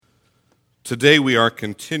Today we are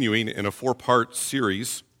continuing in a four-part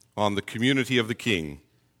series on the community of the King,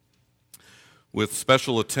 with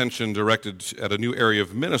special attention directed at a new area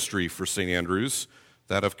of ministry for St. Andrews,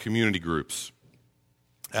 that of community groups.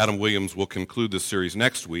 Adam Williams will conclude this series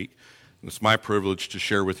next week, and it's my privilege to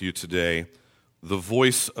share with you today the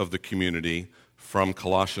voice of the community from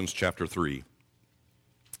Colossians chapter 3.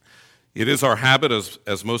 It is our habit,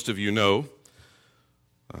 as most of you know,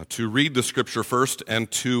 to read the scripture first and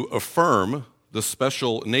to affirm the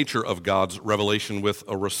special nature of God's revelation with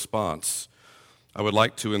a response. I would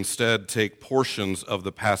like to instead take portions of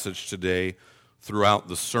the passage today throughout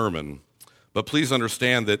the sermon. But please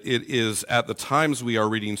understand that it is at the times we are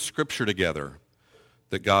reading scripture together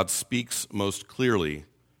that God speaks most clearly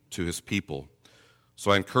to his people.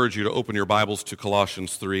 So I encourage you to open your Bibles to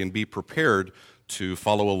Colossians 3 and be prepared to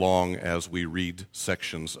follow along as we read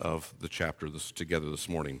sections of the chapter together this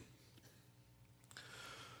morning.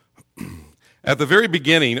 At the very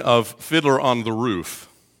beginning of Fiddler on the Roof,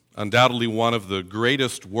 undoubtedly one of the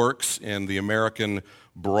greatest works in the American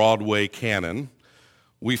Broadway canon,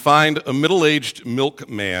 we find a middle-aged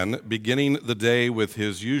milkman beginning the day with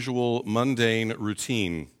his usual mundane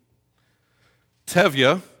routine.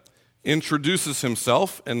 Tevye introduces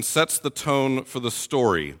himself and sets the tone for the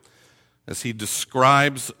story as he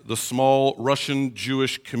describes the small Russian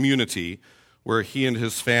Jewish community where he and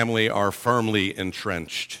his family are firmly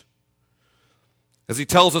entrenched. As he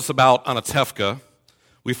tells us about Anatevka,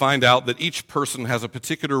 we find out that each person has a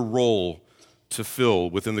particular role to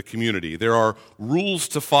fill within the community. There are rules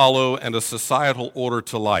to follow and a societal order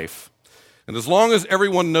to life. And as long as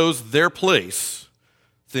everyone knows their place,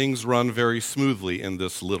 things run very smoothly in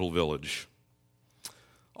this little village.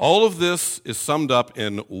 All of this is summed up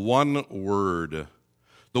in one word,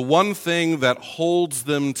 the one thing that holds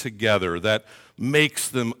them together, that makes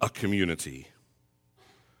them a community: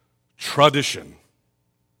 tradition.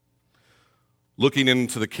 Looking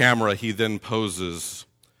into the camera, he then poses.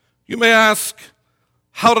 You may ask,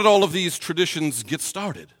 how did all of these traditions get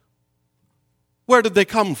started? Where did they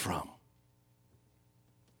come from?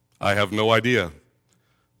 I have no idea,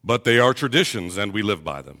 but they are traditions and we live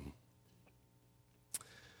by them.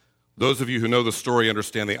 Those of you who know the story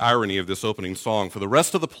understand the irony of this opening song. For the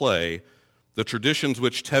rest of the play, the traditions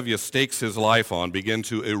which Tevye stakes his life on begin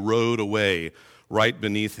to erode away right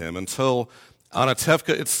beneath him until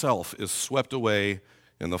Anatevka itself is swept away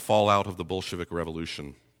in the fallout of the Bolshevik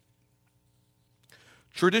Revolution.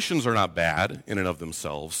 Traditions are not bad in and of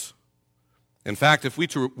themselves. In fact, if we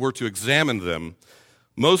were to examine them,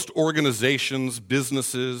 most organizations,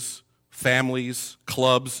 businesses, families,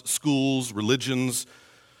 clubs, schools, religions,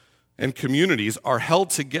 and communities are held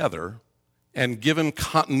together and given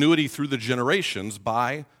continuity through the generations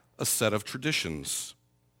by a set of traditions.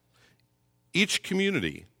 Each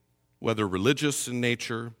community, whether religious in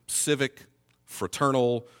nature, civic,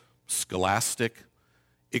 fraternal, scholastic,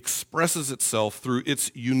 expresses itself through its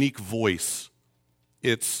unique voice,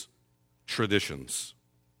 its traditions.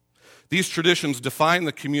 These traditions define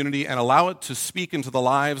the community and allow it to speak into the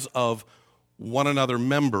lives of one another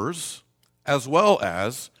members, as well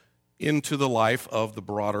as into the life of the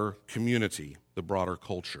broader community, the broader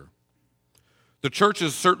culture. The church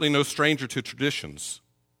is certainly no stranger to traditions.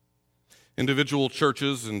 Individual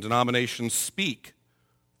churches and denominations speak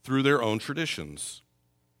through their own traditions.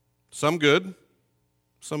 Some good,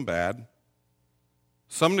 some bad,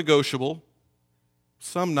 some negotiable,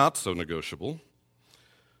 some not so negotiable.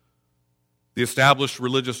 The established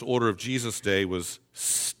religious order of Jesus' day was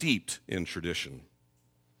steeped in tradition.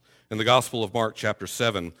 In the Gospel of Mark, chapter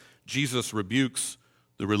 7, Jesus rebukes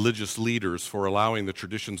the religious leaders for allowing the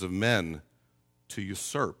traditions of men to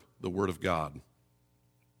usurp the Word of God.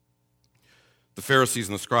 The Pharisees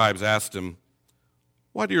and the scribes asked him,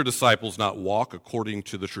 "Why do your disciples not walk according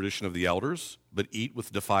to the tradition of the elders, but eat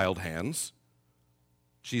with defiled hands?"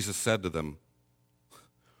 Jesus said to them,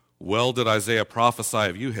 "Well did Isaiah prophesy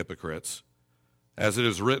of you hypocrites, as it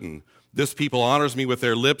is written, 'This people honors me with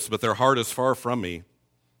their lips, but their heart is far from me.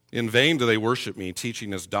 In vain do they worship me,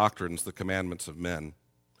 teaching as doctrines the commandments of men.'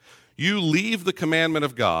 You leave the commandment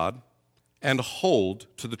of God and hold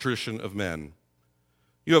to the tradition of men.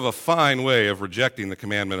 You have a fine way of rejecting the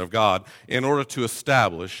commandment of God in order to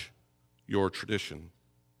establish your tradition."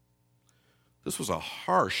 This was a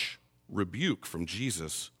harsh rebuke from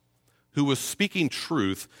Jesus, who was speaking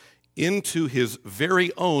truth into his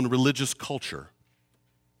very own religious culture.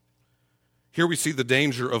 Here we see the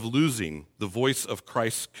danger of losing the voice of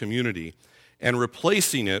Christ's community and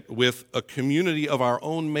replacing it with a community of our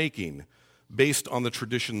own making based on the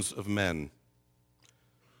traditions of men.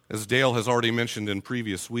 As Dale has already mentioned in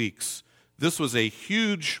previous weeks, this was a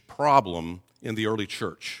huge problem in the early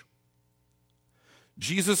church.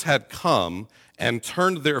 Jesus had come and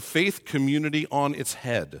turned their faith community on its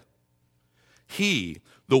head. He,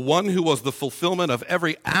 the one who was the fulfillment of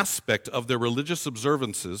every aspect of their religious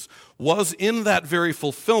observances, was in that very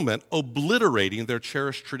fulfillment obliterating their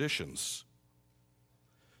cherished traditions.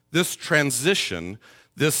 This transition,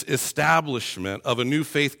 this establishment of a new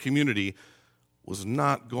faith community was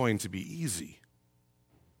not going to be easy.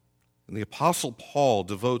 And the Apostle Paul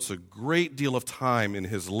devotes a great deal of time in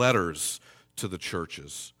his letters to the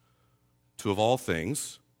churches to, of all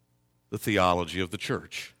things, the theology of the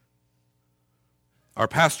church. Our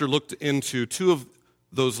pastor looked into two of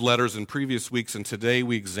those letters in previous weeks, and today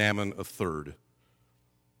we examine a third.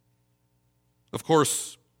 Of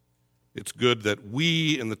course, it's good that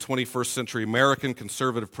we in the 21st century American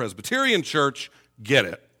Conservative Presbyterian Church get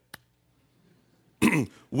it.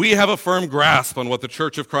 We have a firm grasp on what the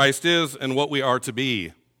Church of Christ is and what we are to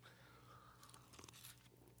be.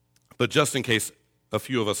 But just in case a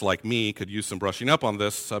few of us like me could use some brushing up on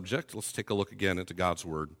this subject, let's take a look again into God's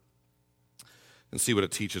Word and see what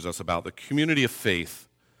it teaches us about the community of faith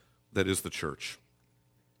that is the church.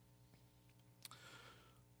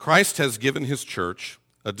 Christ has given his church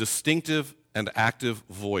a distinctive and active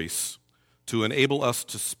voice to enable us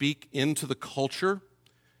to speak into the culture,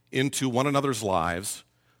 into one another's lives,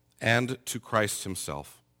 and to Christ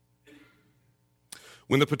himself.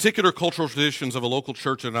 When the particular cultural traditions of a local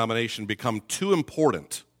church or denomination become too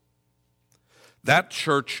important, that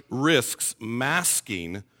church risks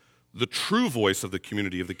masking the true voice of the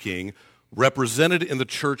community of the King represented in the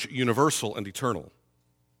church universal and eternal.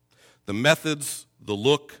 The methods, the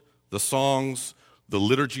look, the songs, the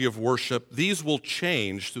liturgy of worship, these will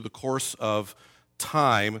change through the course of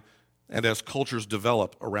time and as cultures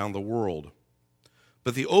develop around the world.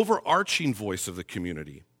 But the overarching voice of the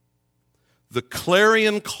community, the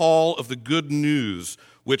clarion call of the good news,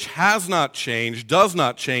 which has not changed, does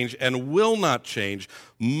not change, and will not change,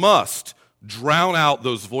 must drown out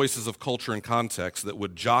those voices of culture and context that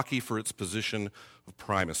would jockey for its position of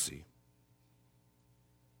primacy.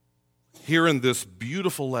 Here in this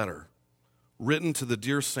beautiful letter, written to the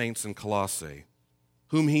dear saints in Colossae,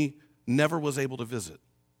 whom he never was able to visit,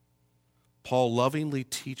 Paul lovingly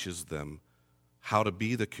teaches them how to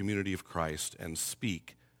be the community of Christ and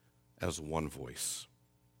speak as one voice.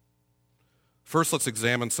 First, let's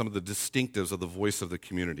examine some of the distinctives of the voice of the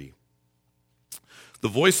community. The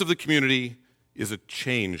voice of the community is a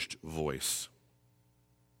changed voice.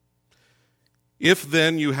 If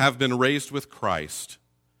then you have been raised with Christ,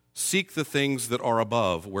 seek the things that are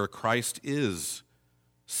above, where Christ is,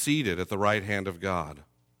 seated at the right hand of God.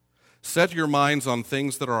 Set your minds on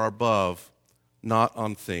things that are above, not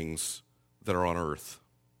on things that are on earth.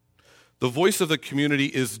 The voice of the community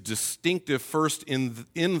is distinctive first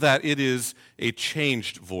in that it is a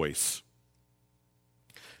changed voice.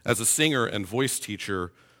 As a singer and voice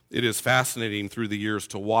teacher, it is fascinating through the years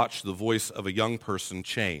to watch the voice of a young person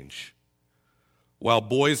change. While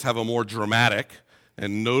boys have a more dramatic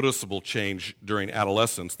and noticeable change during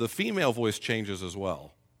adolescence, the female voice changes as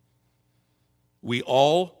well. We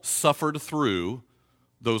all suffered through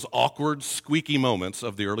those awkward, squeaky moments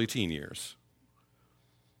of the early teen years.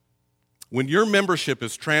 When your membership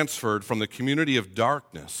is transferred from the community of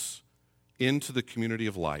darkness into the community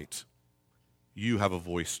of light, you have a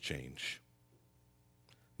voice change.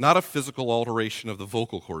 Not a physical alteration of the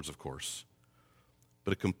vocal cords, of course,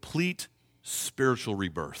 but a complete spiritual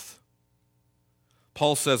rebirth.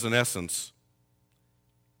 Paul says, in essence,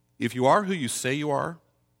 if you are who you say you are,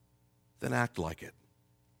 then act like it.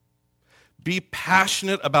 Be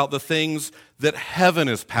passionate about the things that heaven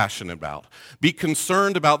is passionate about. Be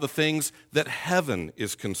concerned about the things that heaven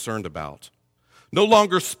is concerned about. No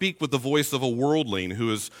longer speak with the voice of a worldling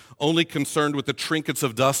who is only concerned with the trinkets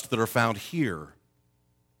of dust that are found here.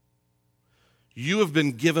 You have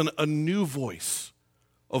been given a new voice,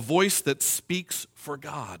 a voice that speaks for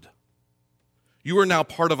God. You are now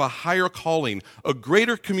part of a higher calling, a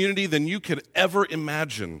greater community than you could ever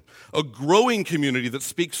imagine, a growing community that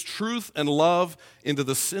speaks truth and love into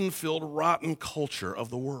the sin-filled, rotten culture of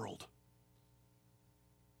the world.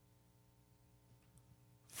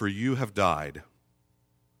 For you have died,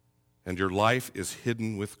 and your life is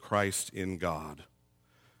hidden with Christ in God.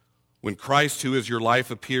 When Christ, who is your life,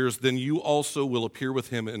 appears, then you also will appear with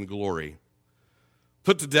him in glory.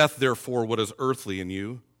 Put to death, therefore, what is earthly in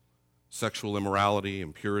you: sexual immorality,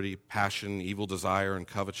 impurity, passion, evil desire, and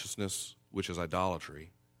covetousness, which is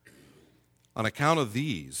idolatry. On account of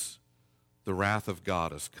these, the wrath of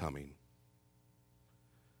God is coming.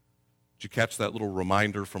 Did you catch that little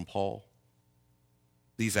reminder from Paul?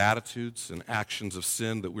 these attitudes and actions of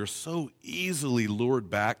sin that we're so easily lured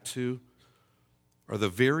back to are the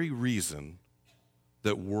very reason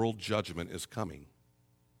that world judgment is coming.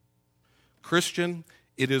 Christian,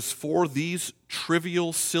 it is for these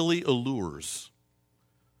trivial, silly allures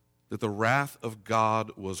that the wrath of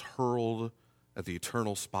God was hurled at the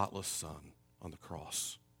eternal, spotless Son on the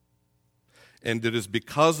cross. And it is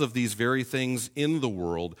because of these very things in the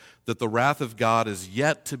world that the wrath of God is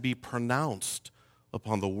yet to be pronounced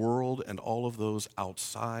upon the world and all of those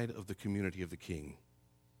outside of the community of the King.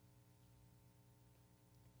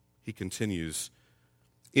 He continues,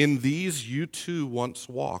 "In these you too once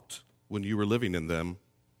walked when you were living in them,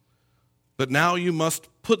 but now you must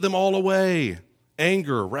put them all away.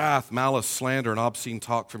 Anger, wrath, malice, slander, and obscene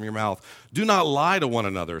talk from your mouth. Do not lie to one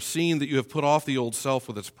another, seeing that you have put off the old self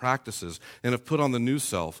with its practices and have put on the new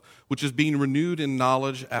self, which is being renewed in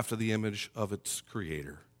knowledge after the image of its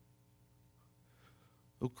creator."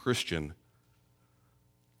 Oh, Christian,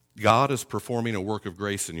 God is performing a work of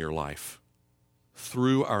grace in your life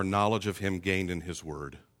through our knowledge of him gained in his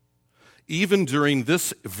word. Even during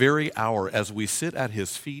this very hour, as we sit at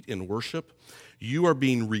his feet in worship, you are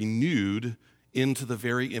being renewed into the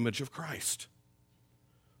very image of Christ.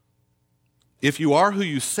 If you are who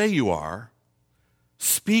you say you are,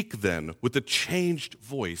 speak then with the changed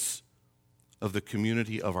voice of the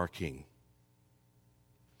community of our King.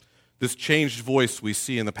 This changed voice we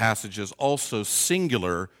see in the passage is also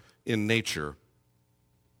singular in nature.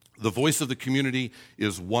 The voice of the community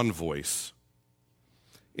is one voice.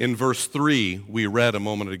 In verse 3, we read a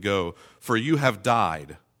moment ago, "For you have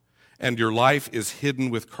died, and your life is hidden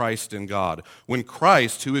with Christ in God. When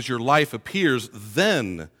Christ, who is your life, appears,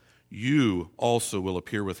 then you also will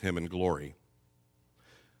appear with him in glory."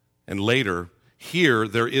 And later, "Here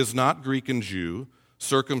there is not Greek and Jew,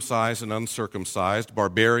 circumcised and uncircumcised,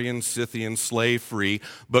 barbarian, Scythian, slave free,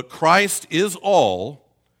 but Christ is all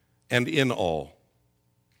and in all."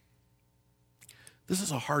 This is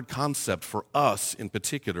a hard concept for us in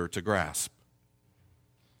particular to grasp.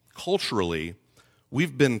 Culturally,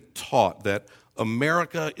 we've been taught that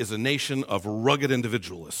America is a nation of rugged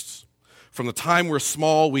individualists. From the time we're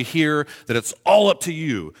small, we hear that it's all up to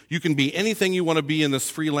you. You can be anything you want to be in this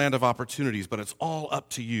free land of opportunities, but it's all up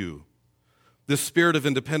to you. This spirit of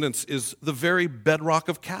independence is the very bedrock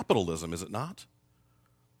of capitalism, is it not?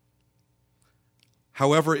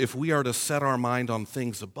 However, if we are to set our mind on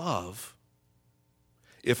things above,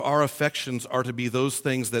 if our affections are to be those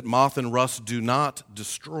things that moth and rust do not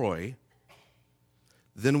destroy,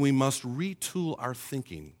 then we must retool our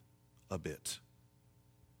thinking a bit.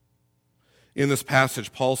 In this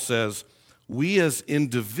passage, Paul says, we as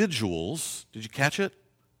individuals, did you catch it?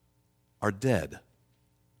 Are dead.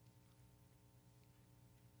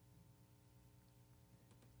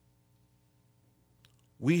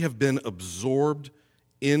 We have been absorbed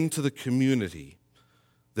into the community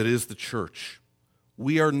that is the church.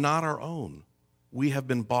 We are not our own. We have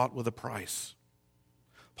been bought with a price.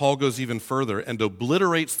 Paul goes even further and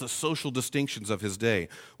obliterates the social distinctions of his day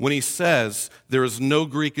when he says there is no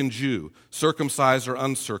Greek and Jew, circumcised or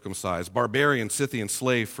uncircumcised, barbarian, Scythian,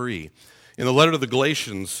 slave, free. In the letter to the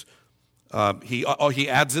Galatians, he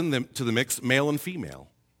adds to the mix male and female.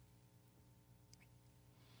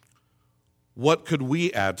 What could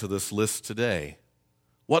we add to this list today?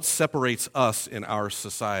 What separates us in our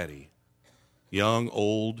society? Young,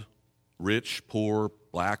 old, rich, poor,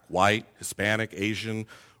 black, white, Hispanic, Asian,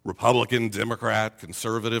 Republican, Democrat,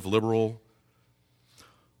 conservative, liberal.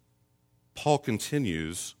 Paul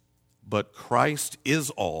continues, but Christ is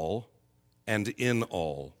all and in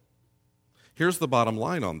all. Here's the bottom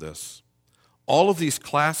line on this. All of these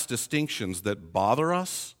class distinctions that bother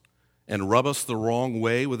us and rub us the wrong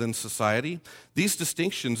way within society, these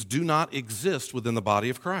distinctions do not exist within the body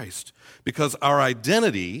of Christ because our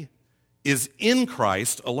identity is in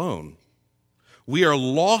Christ alone. We are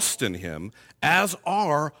lost in him, as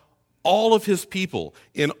are all of his people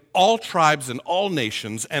in all tribes and all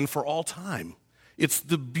nations and for all time. It's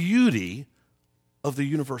the beauty of the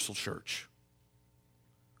universal church.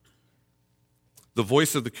 The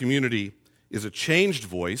voice of the community is a changed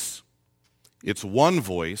voice, it's one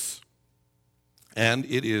voice, and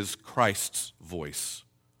it is Christ's voice.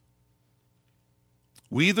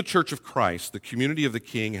 We, the Church of Christ, the community of the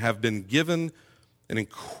King, have been given an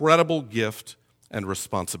incredible gift and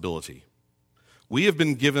responsibility. We have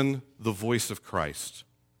been given the voice of Christ.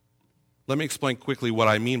 Let me explain quickly what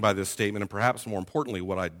I mean by this statement, and perhaps more importantly,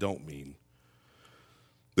 what I don't mean.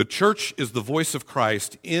 The church is the voice of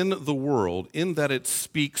Christ in the world in that it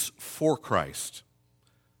speaks for Christ,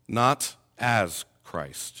 not as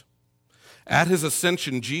Christ. At his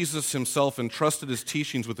ascension, Jesus himself entrusted his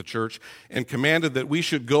teachings with the church and commanded that we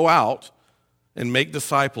should go out and make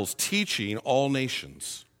disciples, teaching all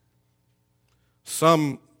nations.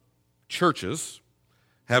 Some churches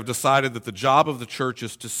have decided that the job of the church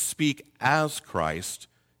is to speak as Christ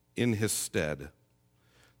in his stead.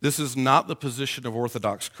 This is not the position of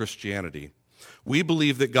Orthodox Christianity. We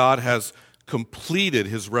believe that God has completed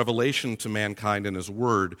his revelation to mankind in his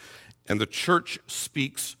word, and the church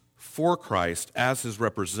speaks for Christ as his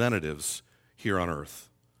representatives here on earth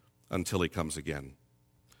until he comes again.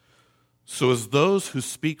 So as those who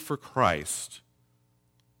speak for Christ,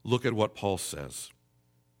 look at what Paul says.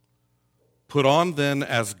 Put on then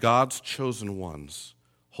as God's chosen ones,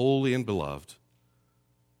 holy and beloved,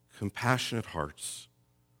 compassionate hearts,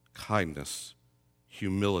 kindness,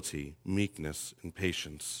 humility, meekness, and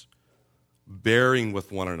patience, bearing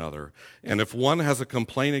with one another. And if one has a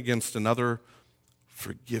complaint against another,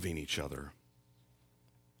 forgiving each other.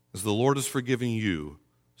 As the Lord has forgiven you,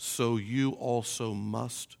 so you also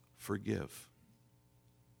must forgive.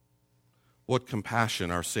 What compassion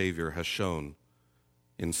our Savior has shown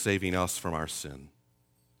in saving us from our sin.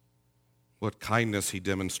 What kindness he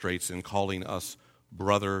demonstrates in calling us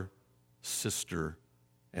brother, sister,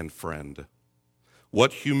 and friend.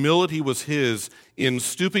 What humility was his in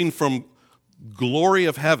stooping from glory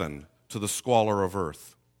of heaven to the squalor of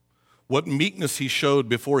earth. What meekness he showed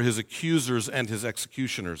before his accusers and his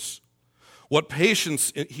executioners. What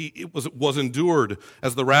patience he was endured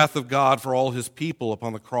as the wrath of God for all his people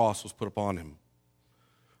upon the cross was put upon him.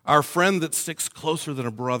 Our friend that sticks closer than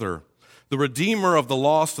a brother, the redeemer of the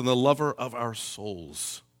lost and the lover of our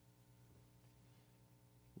souls.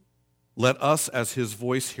 Let us, as his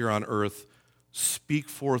voice here on earth, speak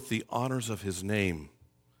forth the honors of his name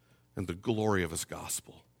and the glory of his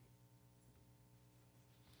gospel.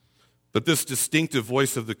 But this distinctive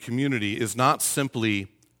voice of the community is not simply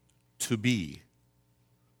to be,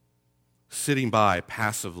 sitting by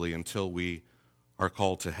passively until we are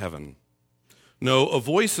called to heaven. No, a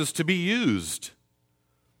voice is to be used.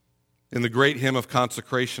 In the great hymn of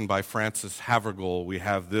consecration by Francis Havergal, we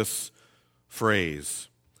have this phrase,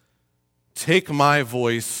 "Take my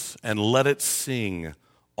voice and let it sing,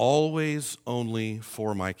 always only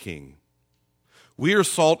for my King." We are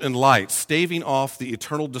salt and light, staving off the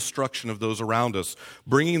eternal destruction of those around us,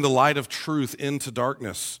 bringing the light of truth into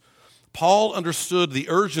darkness. Paul understood the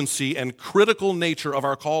urgency and critical nature of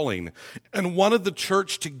our calling and wanted the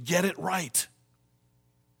church to get it right.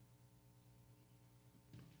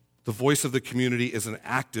 The voice of the community is an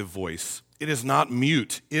active voice. It is not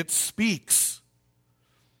mute. It speaks.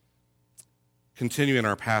 Continue in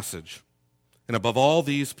our passage. And above all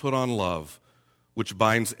these, put on love, which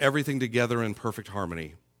binds everything together in perfect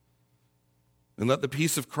harmony. And let the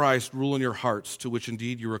peace of Christ rule in your hearts, to which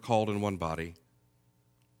indeed you are called in one body.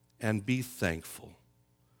 And be thankful.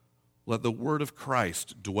 Let the word of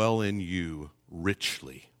Christ dwell in you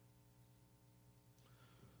richly.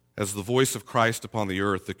 As the voice of Christ upon the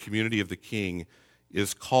earth, the community of the King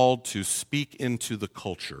is called to speak into the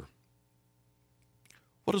culture.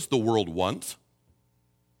 What does the world want?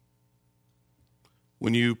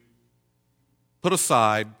 When you put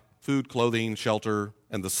aside food, clothing, shelter,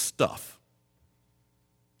 and the stuff,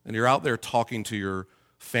 and you're out there talking to your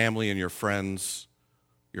family and your friends,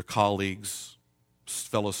 your colleagues,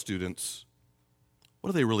 fellow students, what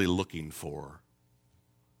are they really looking for?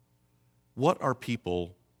 What are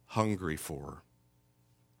people hungry for?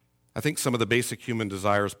 I think some of the basic human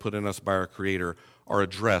desires put in us by our Creator are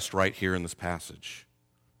addressed right here in this passage.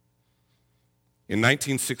 In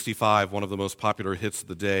 1965, one of the most popular hits of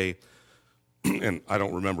the day, and I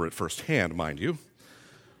don't remember it firsthand, mind you,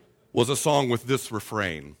 was a song with this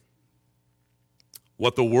refrain.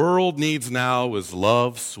 What the world needs now is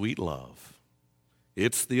love, sweet love.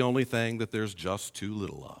 It's the only thing that there's just too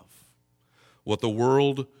little of. What the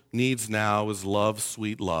world needs now is love,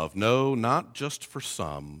 sweet love. No, not just for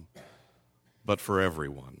some, but for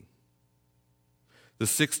everyone. The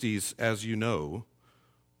 60s, as you know,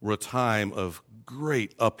 were a time of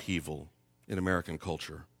great upheaval in American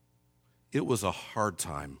culture. It was a hard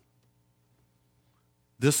time.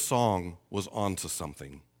 This song was onto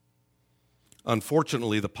something.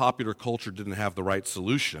 Unfortunately, the popular culture didn't have the right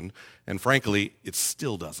solution, and frankly, it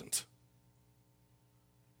still doesn't.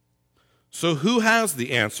 So who has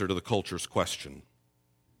the answer to the culture's question?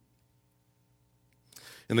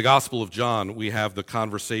 In the Gospel of John, we have the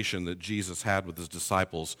conversation that Jesus had with his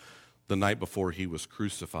disciples the night before he was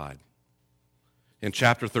crucified. In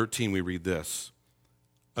chapter 13, we read this,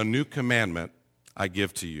 "A new commandment I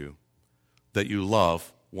give to you, that you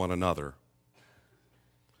love one another.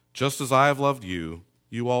 Just as I have loved you,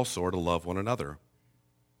 you also are to love one another.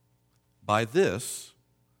 By this,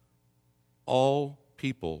 all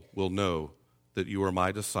people will know that you are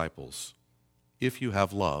my disciples, if you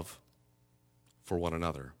have love for one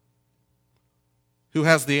another. Who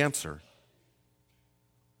has the answer?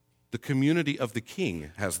 The community of the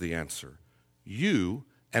King has the answer. You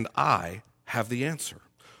and I have the answer.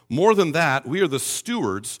 More than that, we are the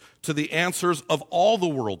stewards to the answers of all the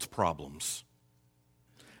world's problems.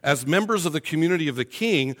 As members of the community of the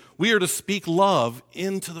King, we are to speak love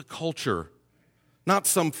into the culture. Not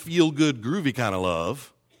some feel-good, groovy kind of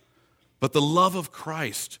love, but the love of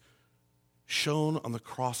Christ shown on the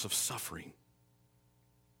cross of suffering.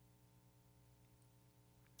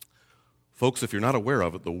 Folks, if you're not aware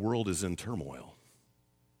of it, the world is in turmoil.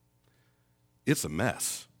 It's a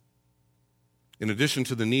mess. In addition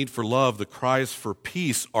to the need for love, the cries for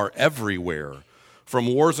peace are everywhere. From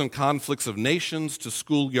wars and conflicts of nations to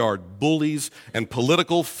schoolyard bullies and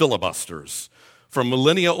political filibusters. From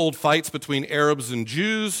millennia-old fights between Arabs and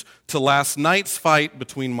Jews to last night's fight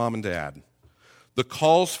between mom and dad. The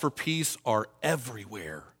calls for peace are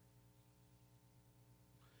everywhere.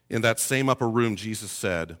 In that same upper room, Jesus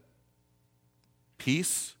said,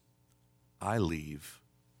 "Peace I leave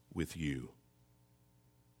with you.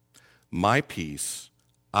 My peace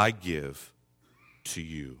I give to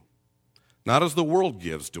you. Not as the world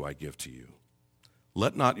gives do I give to you.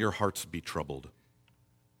 Let not your hearts be troubled,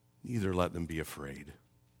 neither let them be afraid."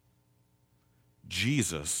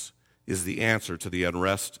 Jesus is the answer to the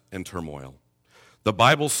unrest and turmoil. The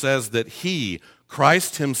Bible says that He,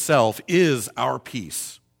 Christ Himself, is our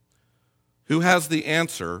peace. Who has the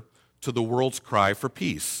answer to the world's cry for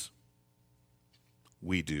peace?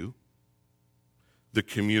 We do. The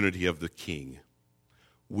community of the King.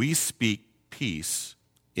 We speak peace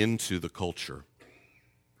into the culture.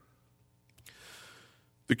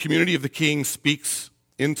 The community of the King speaks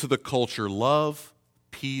into the culture love,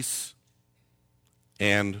 peace,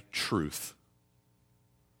 and truth.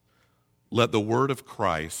 Let the word of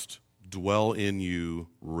Christ dwell in you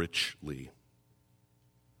richly.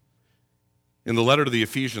 In the letter to the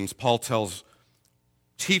Ephesians, Paul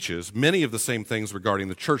teaches many of the same things regarding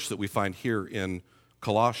the church that we find here in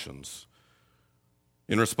Colossians.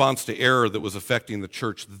 In response to error that was affecting the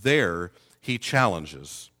church there, he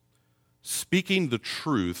challenges. Speaking the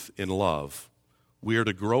truth in love, we are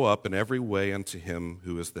to grow up in every way unto Him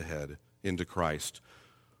who is the head, into Christ,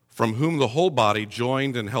 from whom the whole body,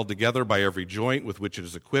 joined and held together by every joint with which it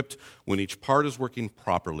is equipped, when each part is working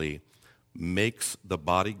properly, makes the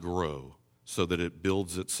body grow so that it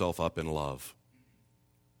builds itself up in love.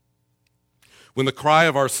 When the cry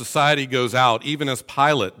of our society goes out, even as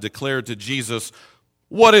Pilate declared to Jesus,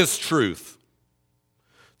 "What is truth?"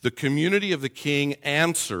 the community of the King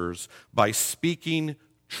answers by speaking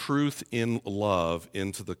truth in love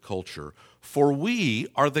into the culture. For we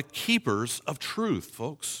are the keepers of truth,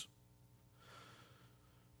 folks.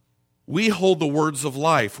 We hold the words of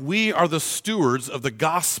life. We are the stewards of the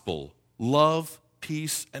gospel, love,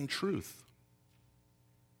 peace, and truth.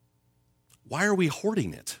 Why are we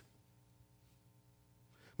hoarding it?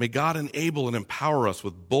 May God enable and empower us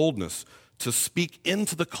with boldness to speak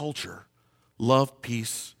into the culture love,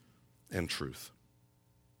 peace, and truth.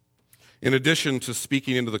 In addition to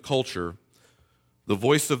speaking into the culture, the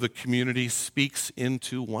voice of the community speaks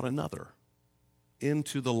into one another,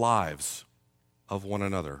 into the lives of one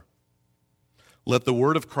another. Let the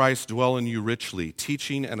word of Christ dwell in you richly,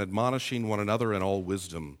 teaching and admonishing one another in all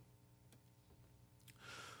wisdom.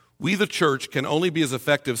 We, the church, can only be as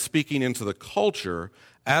effective speaking into the culture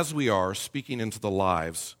as we are speaking into the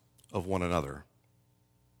lives of one another.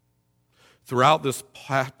 Throughout this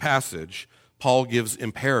passage, Paul gives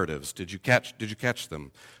imperatives. Did you catch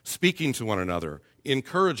them? Speaking to one another,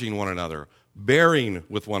 encouraging one another, bearing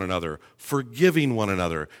with one another, forgiving one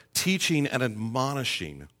another, teaching and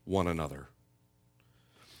admonishing one another.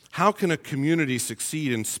 How can a community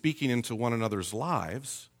succeed in speaking into one another's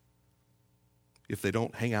lives if they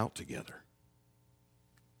don't hang out together?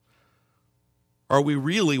 Are we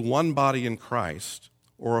really one body in Christ,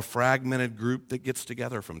 or a fragmented group that gets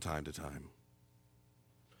together from time to time?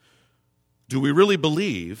 Do we really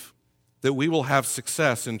believe that we will have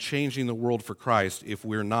success in changing the world for Christ if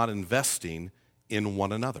we're not investing in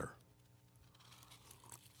one another?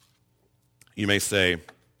 You may say,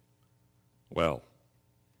 well,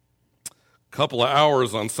 a couple of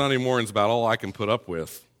hours on Sunday morning is about all I can put up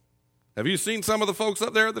with. Have you seen some of the folks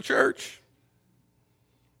up there at the church?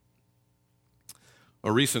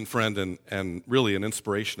 A recent friend and really an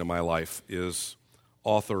inspiration in my life is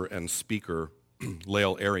author and speaker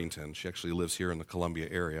Lael Arrington. She actually lives here in the Columbia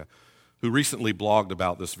area, who recently blogged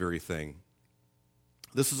about this very thing.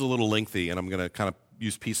 This is a little lengthy, and I'm going to kind of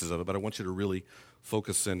use pieces of it, but I want you to really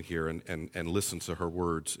focus in here and listen to her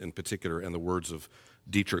words in particular and the words of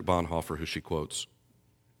Dietrich Bonhoeffer, who she quotes.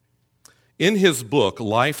 In his book,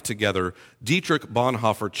 Life Together, Dietrich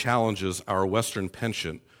Bonhoeffer challenges our Western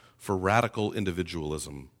penchant for radical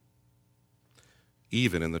individualism,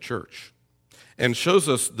 even in the church, and shows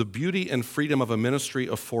us the beauty and freedom of a ministry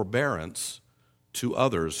of forbearance to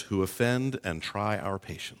others who offend and try our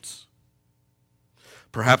patience.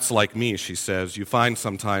 Perhaps like me, she says, you find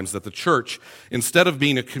sometimes that the church, instead of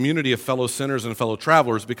being a community of fellow sinners and fellow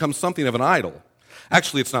travelers, becomes something of an idol.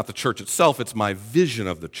 Actually, it's not the church itself, it's my vision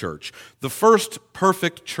of the church. The first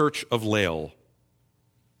perfect church of Lael.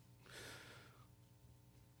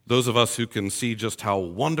 Those of us who can see just how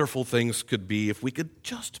wonderful things could be if we could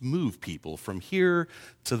just move people from here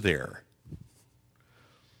to there.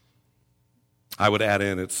 I would add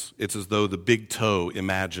in, it's as though the big toe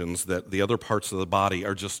imagines that the other parts of the body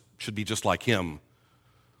should be just like him.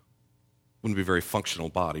 Wouldn't be a very functional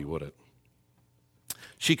body, would it?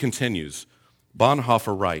 She continues,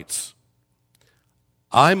 Bonhoeffer writes,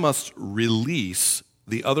 I must release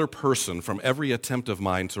the other person from every attempt of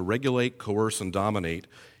mine to regulate, coerce, and dominate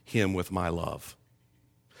him with my love.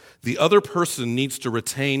 The other person needs to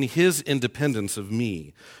retain his independence of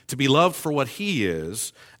me, to be loved for what he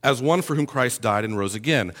is, as one for whom Christ died and rose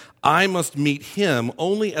again. I must meet him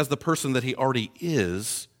only as the person that he already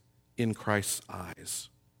is in Christ's eyes.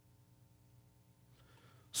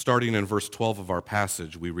 Starting in verse 12 of our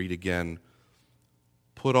passage, we read again,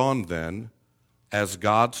 Put on then, as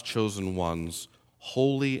God's chosen ones,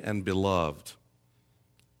 holy and beloved,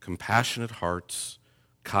 compassionate hearts,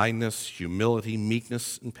 kindness, humility,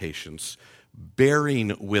 meekness, and patience,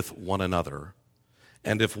 bearing with one another,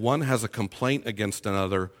 and if one has a complaint against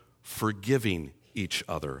another, forgiving each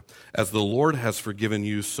other. As the Lord has forgiven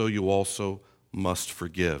you, so you also must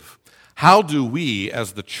forgive. How do we,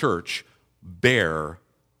 as the church, bear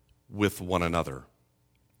with one another?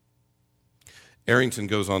 Arrington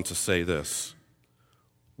goes on to say this,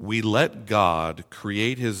 we let God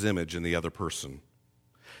create his image in the other person,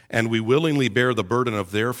 and we willingly bear the burden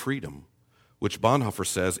of their freedom, which Bonhoeffer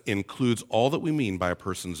says includes all that we mean by a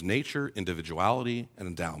person's nature, individuality, and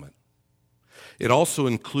endowment. It also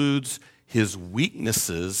includes his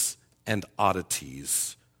weaknesses and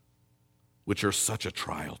oddities, which are such a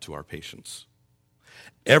trial to our patience.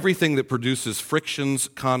 Everything that produces frictions,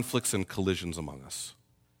 conflicts, and collisions among us.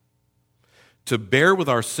 To bear with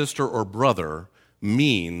our sister or brother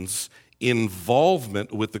means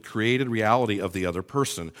involvement with the created reality of the other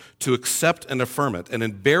person, to accept and affirm it, and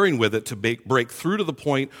in bearing with it, to break through to the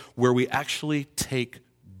point where we actually take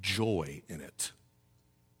joy in it.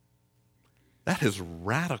 That is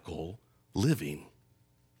radical living.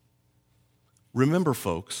 Remember,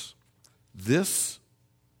 folks, this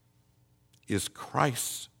is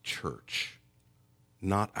Christ's church,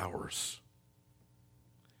 not ours.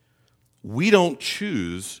 We don't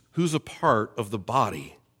choose who's a part of the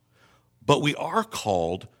body, but we are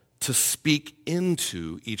called to speak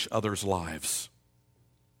into each other's lives.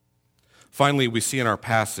 Finally, we see in our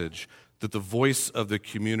passage that the voice of the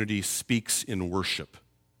community speaks in worship.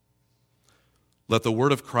 Let the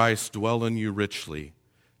word of Christ dwell in you richly,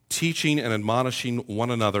 teaching and admonishing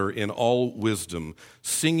one another in all wisdom,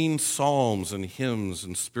 singing psalms and hymns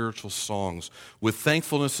and spiritual songs with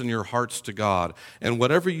thankfulness in your hearts to God. And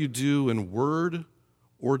whatever you do in word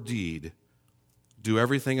or deed, do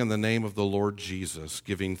everything in the name of the Lord Jesus,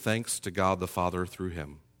 giving thanks to God the Father through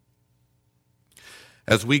him.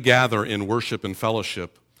 As we gather in worship and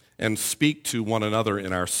fellowship and speak to one another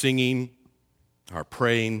in our singing, our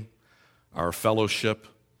praying, our fellowship,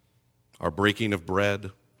 our breaking of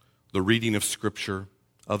bread, the reading of Scripture,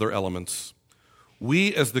 other elements,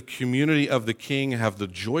 we as the community of the King have the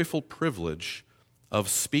joyful privilege of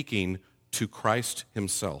speaking to Christ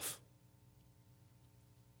himself.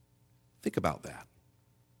 Think about that.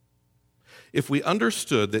 If we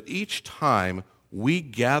understood that each time we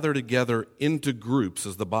gather together into groups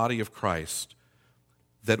as the body of Christ,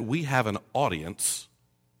 that we have an audience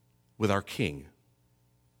with our King.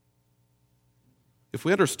 If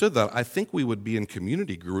we understood that, I think we would be in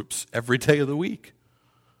community groups every day of the week.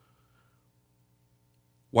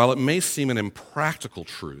 While it may seem an impractical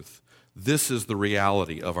truth, this is the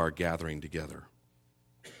reality of our gathering together.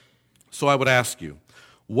 So I would ask you,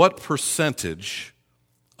 what percentage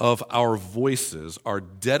of our voices are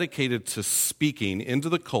dedicated to speaking into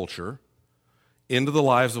the culture, into the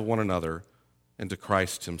lives of one another, and to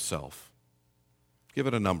Christ himself? Give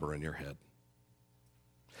it a number in your head.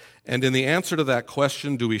 And in the answer to that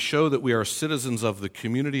question, do we show that we are citizens of the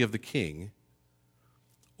community of the King,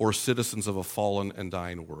 or citizens of a fallen and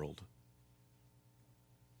dying world.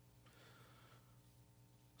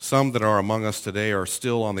 Some that are among us today are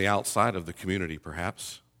still on the outside of the community,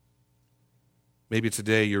 perhaps. Maybe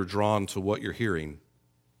today you're drawn to what you're hearing.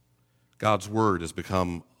 God's word has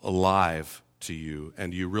become alive to you,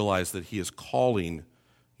 and you realize that he is calling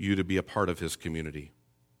you to be a part of his community.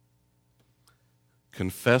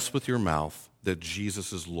 Confess with your mouth that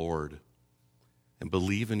Jesus is Lord, and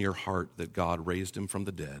believe in your heart that God raised him from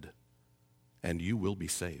the dead, and you will be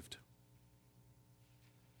saved.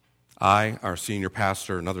 I, our senior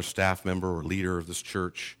pastor, another staff member or leader of this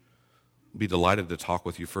church, would be delighted to talk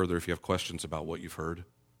with you further if you have questions about what you've heard.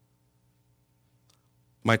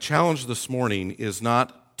 My challenge this morning is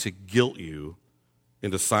not to guilt you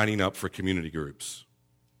into signing up for community groups.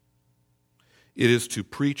 It is to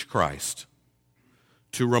preach Christ,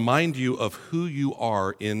 to remind you of who you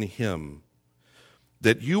are in him,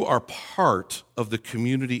 that you are part of the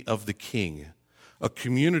community of the King, a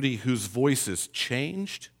community whose voice is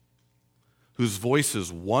changed, whose voice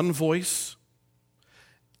is one voice,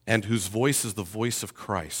 and whose voice is the voice of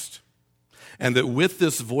Christ. And that with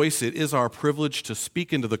this voice, it is our privilege to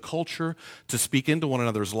speak into the culture, to speak into one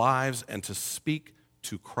another's lives, and to speak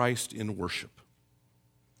to Christ in worship.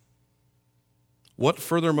 What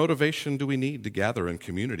further motivation do we need to gather in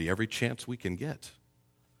community every chance we can get?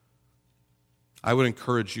 I would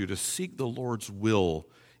encourage you to seek the Lord's will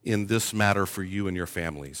in this matter for you and your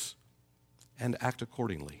families, and act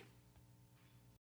accordingly.